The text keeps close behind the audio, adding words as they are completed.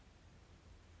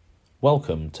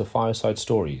Welcome to Fireside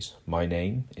Stories. My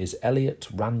name is Elliot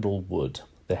Randall Wood,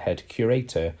 the head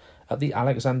curator at the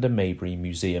Alexander Mabry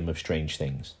Museum of Strange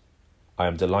Things. I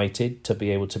am delighted to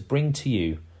be able to bring to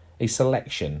you a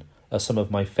selection of some of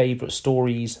my favourite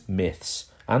stories, myths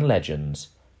and legends,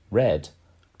 read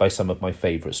by some of my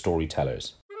favourite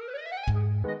storytellers.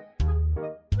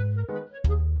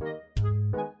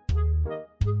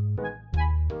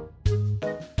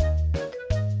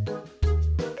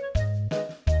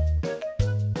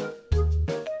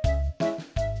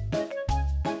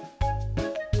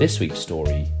 This week's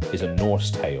story is a Norse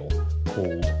tale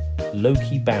called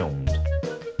Loki Bound,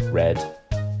 read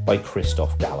by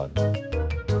Christoph Gallen.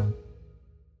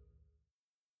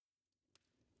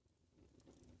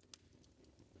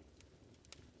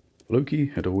 Loki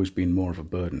had always been more of a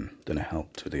burden than a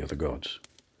help to the other gods.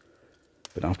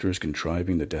 But after his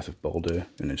contriving the death of Balder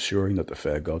and ensuring that the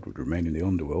fair god would remain in the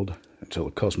underworld until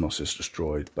the cosmos is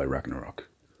destroyed by Ragnarok,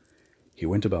 he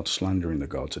went about slandering the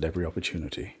gods at every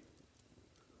opportunity.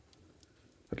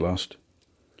 At last,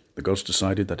 the gods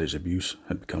decided that his abuse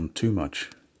had become too much,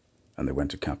 and they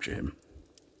went to capture him.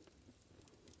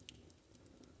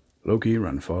 Loki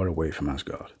ran far away from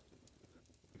Asgard.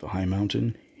 Up a high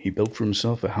mountain, he built for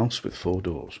himself a house with 4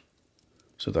 doors,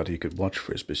 so that he could watch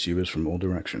for his pursuers from all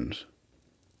directions.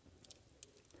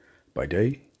 By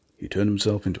day, he turned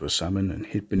himself into a salmon and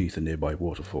hid beneath a nearby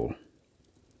waterfall.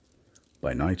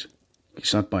 By night, he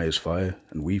sat by his fire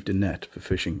and weaved a net for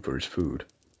fishing for his food.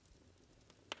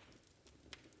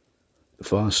 The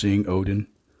far-seeing Odin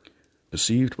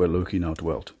perceived where Loki now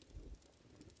dwelt,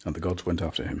 and the gods went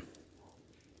after him.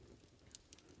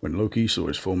 When Loki saw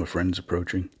his former friends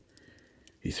approaching,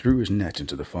 he threw his net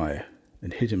into the fire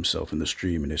and hid himself in the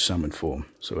stream in his salmon form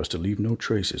so as to leave no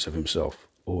traces of himself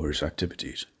or his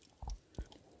activities.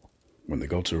 When the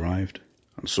gods arrived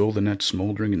and saw the net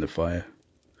smouldering in the fire,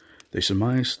 they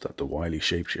surmised that the wily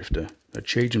shapeshifter had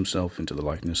changed himself into the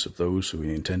likeness of those who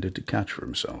he intended to catch for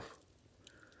himself.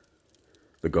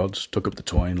 The gods took up the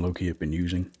twine Loki had been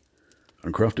using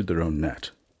and crafted their own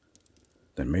net,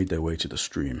 then made their way to the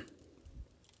stream.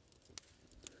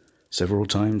 Several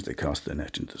times they cast their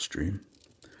net into the stream,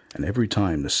 and every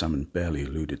time the salmon barely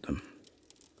eluded them.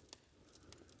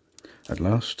 At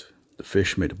last, the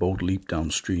fish made a bold leap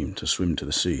downstream to swim to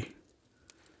the sea,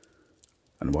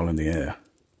 and while in the air,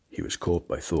 he was caught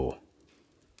by Thor.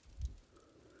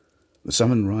 The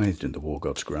salmon writhed in the war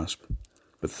god's grasp,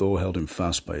 but Thor held him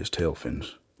fast by his tail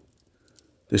fins.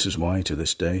 This is why, to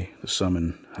this day, the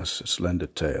salmon has a slender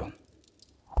tail.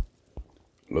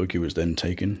 Loki was then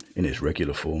taken, in his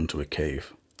regular form, to a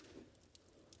cave.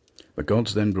 The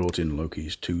gods then brought in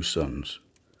Loki's 2 sons,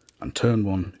 and turned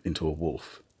one into a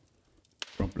wolf,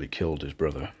 promptly killed his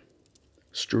brother,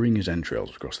 strewing his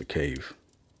entrails across the cave.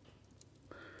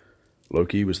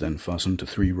 Loki was then fastened to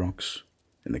 3 rocks,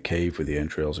 in the cave with the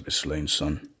entrails of his slain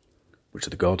son, which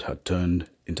the god had turned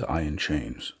into iron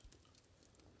chains.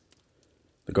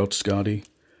 The god Skadi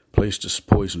placed a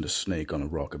poisonous snake on a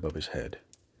rock above his head,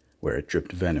 where it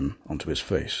dripped venom onto his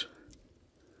face.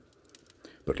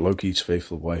 But Loki's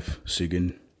faithful wife,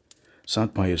 Sigyn,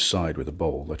 sat by his side with a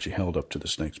bowl that she held up to the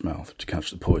snake's mouth to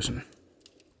catch the poison.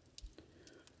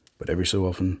 But every so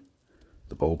often,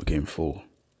 the bowl became full,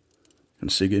 and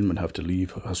Sigyn would have to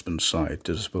leave her husband's side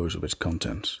to dispose of its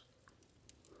contents.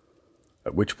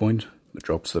 At which point, the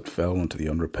drops that fell onto the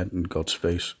unrepentant god's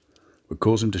face would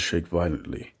cause him to shake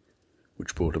violently,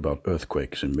 which brought about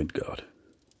earthquakes in Midgard.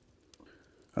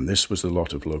 And this was the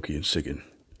lot of Loki and Sigyn.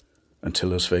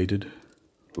 Until as fated,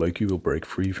 Loki will break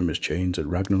free from his chains at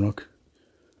Ragnarok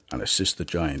and assist the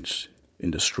giants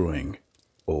in destroying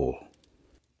all.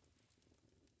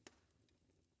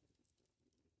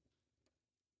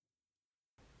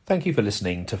 Thank you for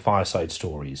listening to Fireside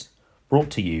Stories, brought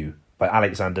to you by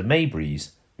Alexander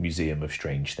Mabry's Museum of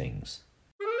Strange Things.